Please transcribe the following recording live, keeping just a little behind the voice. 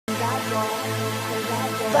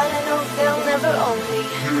but I know they'll never own me.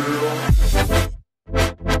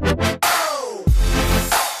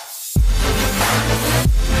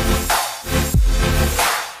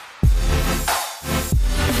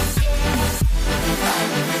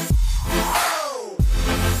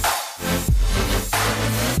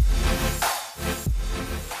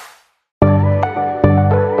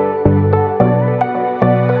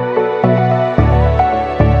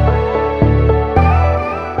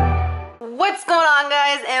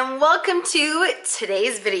 Welcome to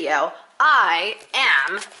today's video. I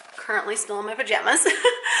am currently still in my pajamas,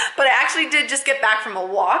 but I actually did just get back from a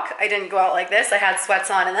walk. I didn't go out like this. I had sweats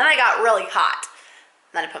on and then I got really hot.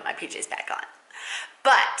 Then I put my PJs back on.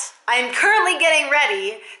 But I'm currently getting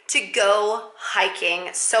ready to go hiking.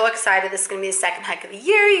 So excited. This is going to be the second hike of the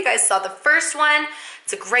year. You guys saw the first one.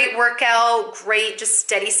 It's a great workout, great just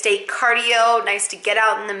steady state cardio, nice to get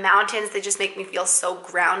out in the mountains. They just make me feel so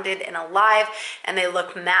grounded and alive, and they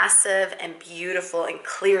look massive and beautiful and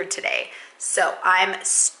clear today. So I'm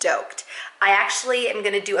stoked. I actually am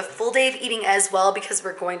gonna do a full day of eating as well because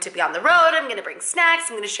we're going to be on the road. I'm gonna bring snacks.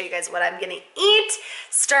 I'm gonna show you guys what I'm gonna eat,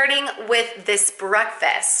 starting with this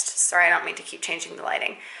breakfast. Sorry, I don't mean to keep changing the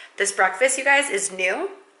lighting. This breakfast, you guys, is new.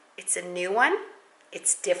 It's a new one.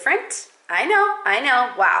 It's different. I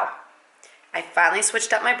know, wow. I finally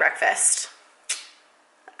switched up my breakfast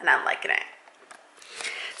and I'm liking it.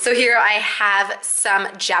 So here I have some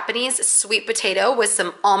Japanese sweet potato with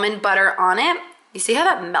some almond butter on it. You see how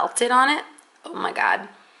that melted on it? Oh my God.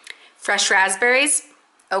 Fresh raspberries.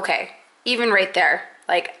 Okay, even right there,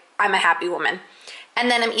 like I'm a happy woman. And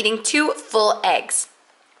then I'm eating 2 full eggs.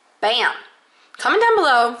 Bam. Comment down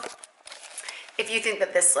below if you think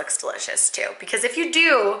that this looks delicious too, because if you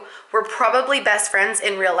do, we're probably best friends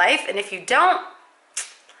in real life, and if you don't,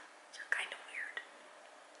 you're kind of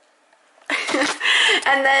weird.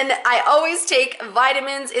 And then I always take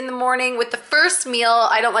vitamins in the morning with the first meal.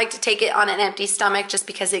 I don't like to take it on an empty stomach just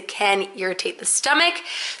because it can irritate the stomach.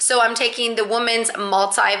 So I'm taking the Woman's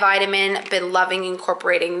Multivitamin. Been loving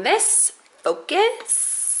incorporating this.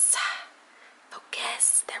 Focus.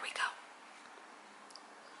 There we go.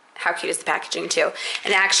 How cute is the packaging too?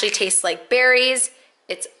 And it actually tastes like berries.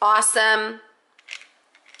 It's awesome.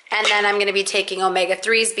 And then I'm gonna be taking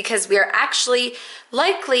omega-3s because we are actually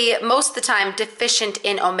likely most of the time deficient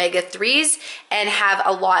in omega-3s and have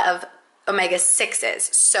a lot of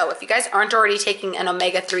omega-6s. So if you guys aren't already taking an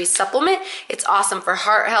omega-3 supplement, it's awesome for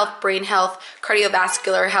heart health, brain health,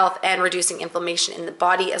 cardiovascular health, and reducing inflammation in the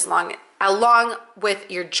body along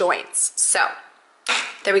with your joints. So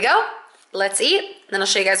there we go. Let's eat, then I'll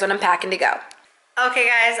show you guys what I'm packing to go. Okay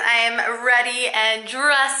guys, I am ready and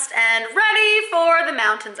dressed and ready for the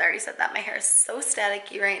mountains. I already said that. My hair is so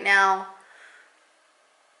staticky right now.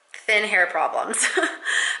 Thin hair problems.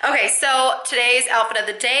 Okay, so today's outfit of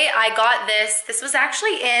the day, I got this. This was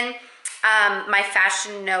actually in my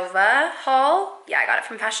Fashion Nova haul. Yeah, I got it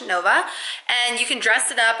from Fashion Nova. And you can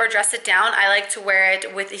dress it up or dress it down. I like to wear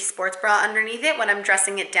it with a sports bra underneath it when I'm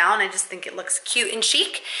dressing it down. I just think it looks cute and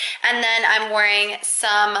chic. And then I'm wearing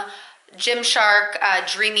some Gymshark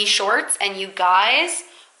Dreamy shorts. And you guys,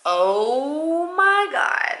 oh my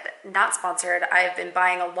God, not sponsored. I've been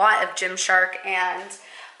buying a lot of Gymshark and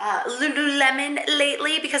Lululemon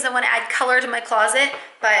lately because I want to add color to my closet.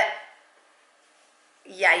 But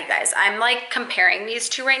yeah, you guys, I'm like comparing these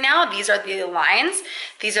two right now. These are the lines.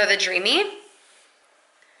 These are the Dreamy.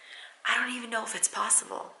 I don't even know if it's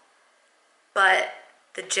possible, but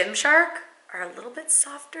the Gymshark are a little bit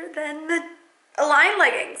softer than the Align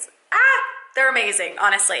leggings. They're amazing,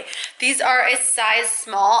 honestly. These are a size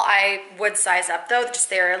small. I would size up though, just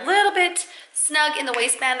they're a little bit snug in the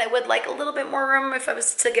waistband. I would like a little bit more room if I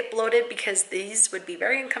was to get bloated because these would be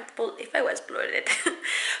very uncomfortable if I was bloated.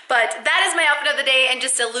 But that is my outfit of the day and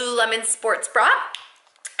just a Lululemon sports bra.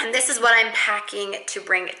 And this is what I'm packing to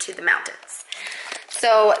bring to the mountains.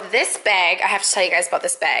 So this bag, I have to tell you guys about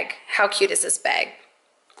this bag. How cute is this bag?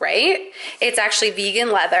 Right? It's actually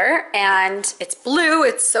vegan leather and it's blue.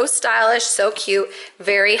 It's so stylish, so cute,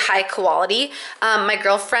 very high quality. My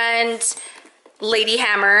girlfriend, Lady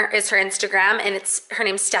Hammer is her Instagram, and her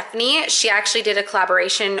name's Stephanie. She actually did a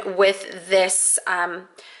collaboration with this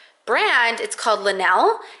brand. It's called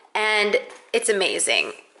Linnell, and it's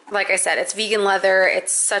amazing. Like I said, it's vegan leather.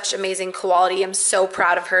 It's such amazing quality. I'm so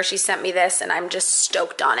proud of her. She sent me this and I'm just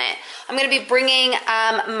stoked on it. I'm gonna be bringing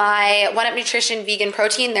my 1UP Nutrition vegan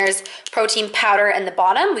protein. There's protein powder in the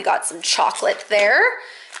bottom. We got some chocolate there.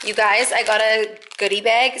 You guys, I got a goodie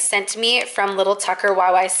bag sent to me from Little Tucker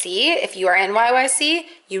YYC. If you are in YYC,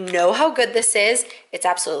 you know how good this is. It's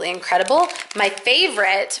absolutely incredible. My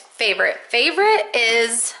favorite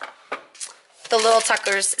is the Little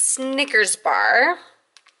Tuckers Snickers bar.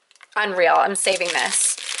 Unreal. I'm saving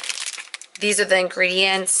this. These are the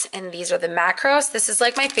ingredients and these are the macros. This is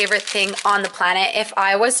like my favorite thing on the planet. If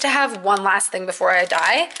I was to have one last thing before I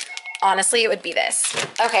die, honestly, it would be this.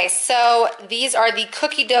 Okay, so these are the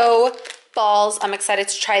cookie dough balls. I'm excited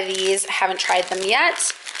to try these. I haven't tried them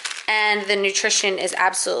yet. And the nutrition is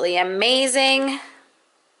absolutely amazing.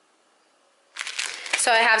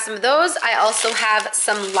 So I have some of those. I also have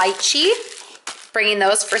some lychee, bringing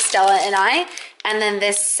those for Stella and I. And then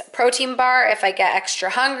this protein bar if I get extra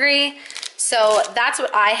hungry. So that's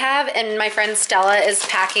what I have. And my friend Stella is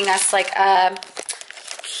packing us like a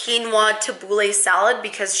quinoa tabbouleh salad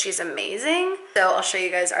because she's amazing. So I'll show you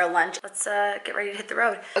guys our lunch. Let's get ready to hit the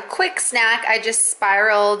road. A quick snack, I just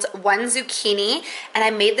spiraled one zucchini and I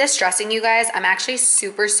made this dressing, you guys. I'm actually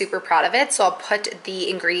super, super proud of it. So I'll put the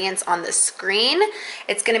ingredients on the screen.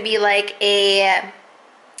 It's gonna be like a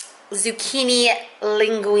zucchini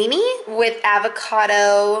linguine with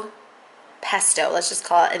avocado pesto. Let's just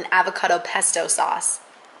call it an avocado pesto sauce.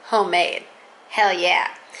 Homemade. Hell yeah.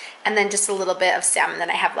 And then just a little bit of salmon that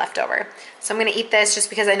I have left over. So I'm gonna eat this just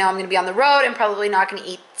because I know I'm gonna be on the road and probably not gonna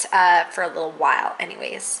eat for a little while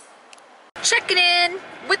anyways. Checking in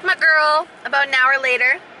with my girl about an hour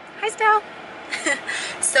later. Hi, Stell.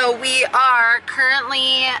 So we are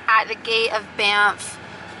currently at the gate of Banff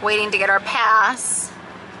waiting to get our pass.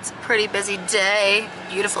 It's a pretty busy day,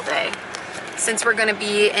 beautiful day. Since we're gonna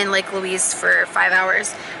be in Lake Louise for 5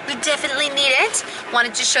 hours, we definitely need it.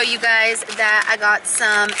 Wanted to show you guys that I got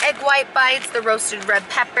some egg white bites, the roasted red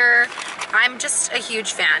pepper. I'm just a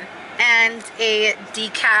huge fan. And a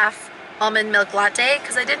decaf almond milk latte,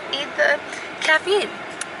 because I didn't need the caffeine.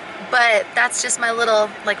 But that's just my little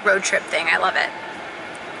like road trip thing, I love it.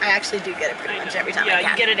 I actually do get it pretty much every time I can.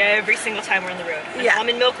 Yeah, you get it every single time we're on the road. An yeah.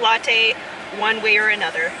 Almond milk latte, one way or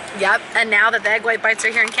another. Yep, and now that the egg white bites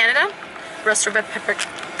are here in Canada, roasted red pepper,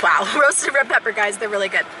 wow, roasted red pepper, guys, they're really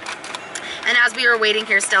good. And as we were waiting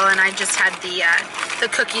here, Stella and I just had the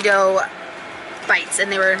cookie dough bites,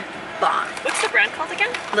 and they were bomb. What's the brand called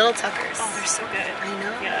again? Little Tuckers. Oh, they're so good. I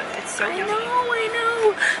know. Yeah, it's so yummy. I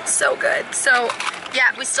know. So good. So,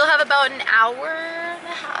 yeah, we still have about an hour and a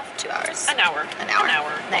half, 2 hours. An hour. An hour. An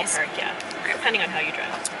hour. Nice. Ballpark, yeah. Okay. Depending on how you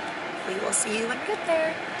drive. We will see you when we get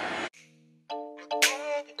there.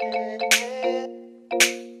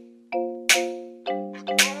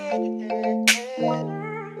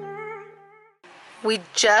 We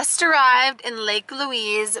just arrived in Lake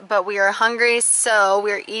Louise, but we are hungry, so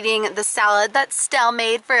we're eating the salad that Stell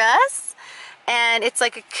made for us. And it's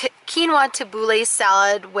like a quinoa tabbouleh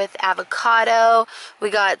salad with avocado. We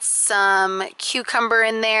got some cucumber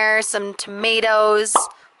in there, some tomatoes.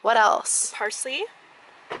 What else? Parsley,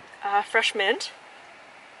 fresh mint,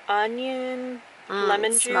 onion,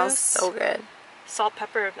 lemon juice. Smells so good. Salt,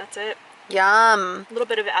 pepper, that's it. Yum. A little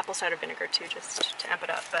bit of apple cider vinegar too, just to amp it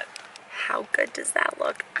up, but how good does that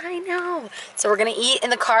look? I know. So we're gonna eat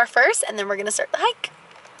in the car first, and then we're gonna start the hike.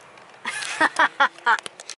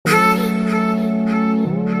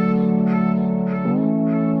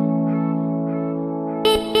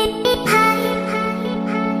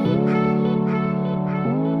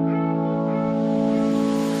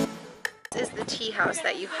 This is the tea house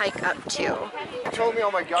that you hike up to. Told me,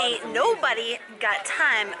 oh my God. Ain't nobody got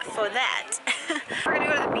time for that. We're gonna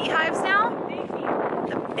go to the beehives now.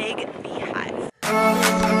 The big beehive.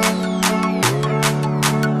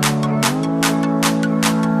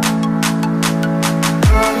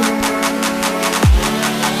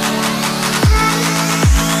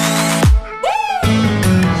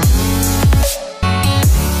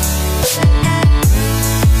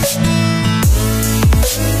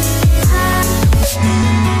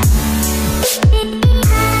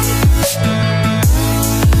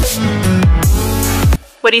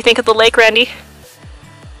 what do you think of the lake, Randy?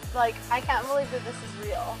 Like, I can't believe that this is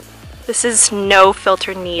real. This is no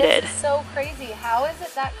filter needed. This is so crazy. How is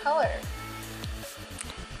it that color?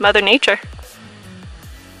 Mother Nature.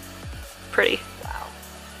 Pretty. Wow.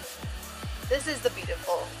 This is the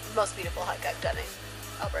most beautiful hike I've done in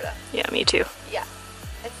Alberta. Yeah, me too. Yeah.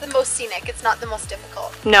 It's the most scenic. It's not the most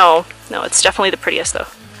difficult. No, it's definitely the prettiest though.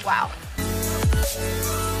 Wow.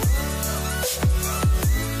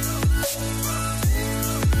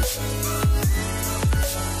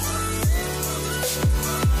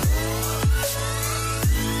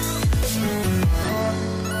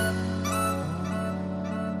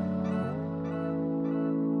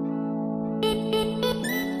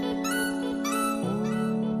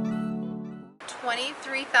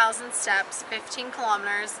 23,000 steps, 15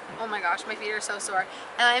 kilometers. Oh my gosh, my feet are so sore.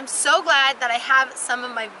 And I'm so glad that I have some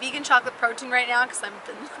of my vegan chocolate protein right now because I've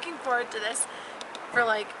been looking forward to this for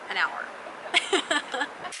like an hour.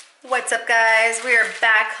 What's up, guys? We are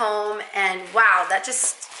back home, and wow, that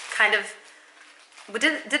just kind of...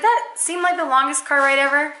 Did that seem like the longest car ride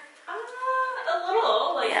ever? A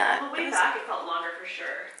little, like yeah, on the way back it felt longer for sure.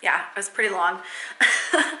 Yeah, it was pretty long.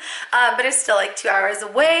 But it's still like 2 hours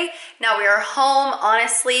away. Now we are home.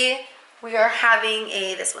 Honestly, we are having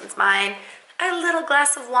this one's mine, a little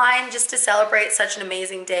glass of wine just to celebrate such an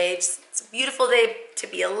amazing day. It's a beautiful day to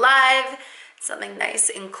be alive. Something nice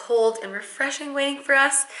and cold and refreshing waiting for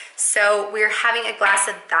us. So we're having a glass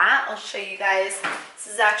of that. I'll show you guys.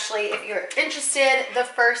 This is actually, if you're interested, the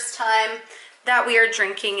first time that we are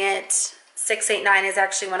drinking it. 689 is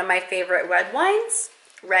actually one of my favorite red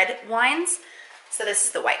wines. So this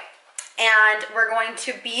is the white. And we're going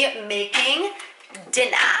to be making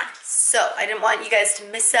dinner. So I didn't want you guys to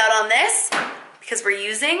miss out on this because we're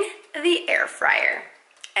using the air fryer.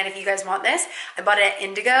 And if you guys want this, I bought it at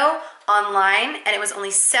Indigo online, and it was only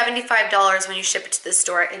 $75 when you ship it to the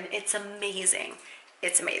store, and it's amazing.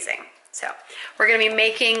 It's amazing. So we're gonna be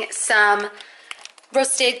making some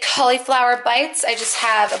roasted cauliflower bites. I just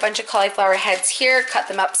have a bunch of cauliflower heads here, cut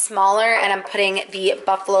them up smaller, and I'm putting the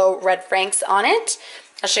Buffalo Red Franks on it.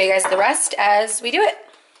 I'll show you guys the rest as we do it.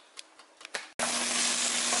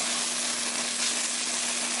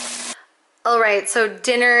 All right, so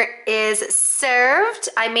dinner is served.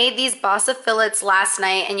 I made these Bossa fillets last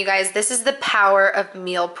night, and you guys, this is the power of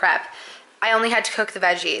meal prep. I only had to cook the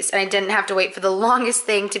veggies, and I didn't have to wait for the longest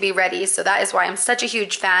thing to be ready, so that is why I'm such a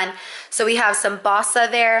huge fan. So we have some Bossa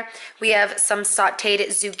there. We have some sauteed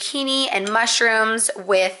zucchini and mushrooms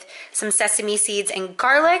with some sesame seeds and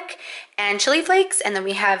garlic and chili flakes, and then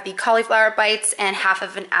we have the cauliflower bites and half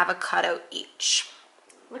of an avocado each.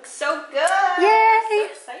 Looks so good. Yay! I'm so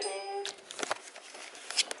excited.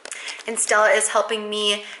 And Stella is helping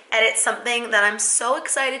me edit something that I'm so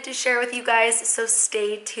excited to share with you guys, so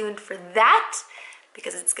stay tuned for that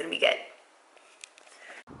because it's gonna be good.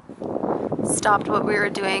 Stopped what we were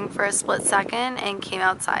doing for a split second and came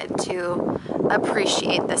outside to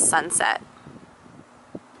appreciate the sunset.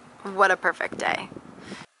 What a perfect day.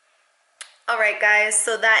 All right, guys,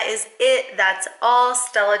 so that is it. That's all.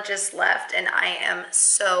 Stella just left, and I am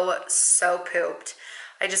so pooped.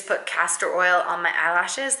 I just put castor oil on my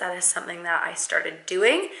eyelashes. That is something that I started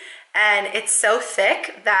doing, and it's so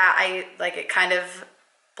thick that it kind of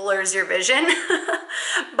blurs your vision.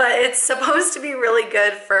 But it's supposed to be really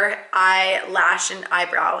good for eyelash and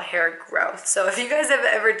eyebrow hair growth. So if you guys have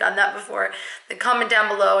ever done that before, then comment down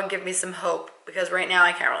below and give me some hope, because right now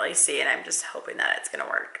I can't really see, and I'm just hoping that it's gonna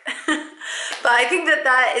work. But I think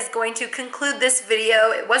that is going to conclude this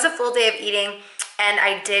video. It was a full day of eating, and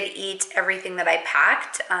I did eat everything that I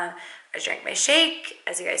packed. I drank my shake,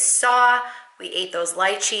 as you guys saw. We ate those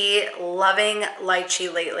lychee, loving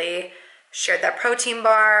lychee lately. Shared that protein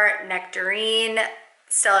bar, nectarine.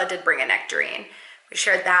 Stella did bring a nectarine. We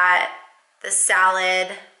shared that, the salad.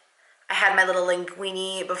 I had my little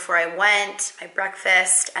linguine before I went, my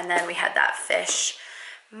breakfast, and then we had that fish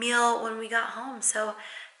meal when we got home. So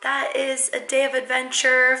that is a day of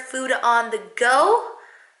adventure, food on the go,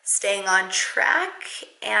 staying on track,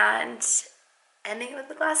 and ending with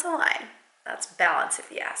a glass of wine. That's balance, if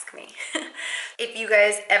you ask me. If you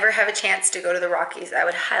guys ever have a chance to go to the Rockies, I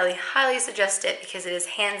would highly suggest it, because it is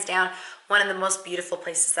hands down one of the most beautiful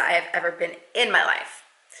places that I have ever been in my life.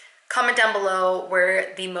 Comment down below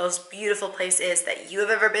where the most beautiful place is that you have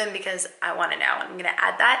ever been, because I want to know. I'm going to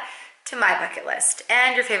add that to my bucket list.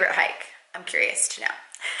 And your favorite hike. I'm curious to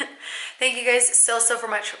know. Thank you guys so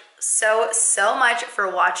much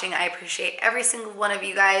for watching. I appreciate every single one of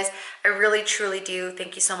you guys. I really truly do.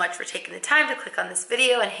 Thank you so much for taking the time to click on this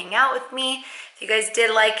video and hang out with me. If you guys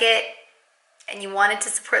did like it and you wanted to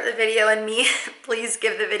support the video and me, please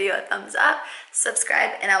give the video a thumbs up,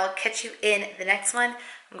 subscribe, and I will catch you in the next one.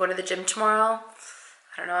 I'm going to the gym tomorrow.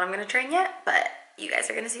 I don't know what I'm going to train yet, but you guys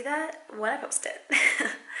are going to see that when I post it.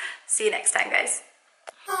 See you next time, guys.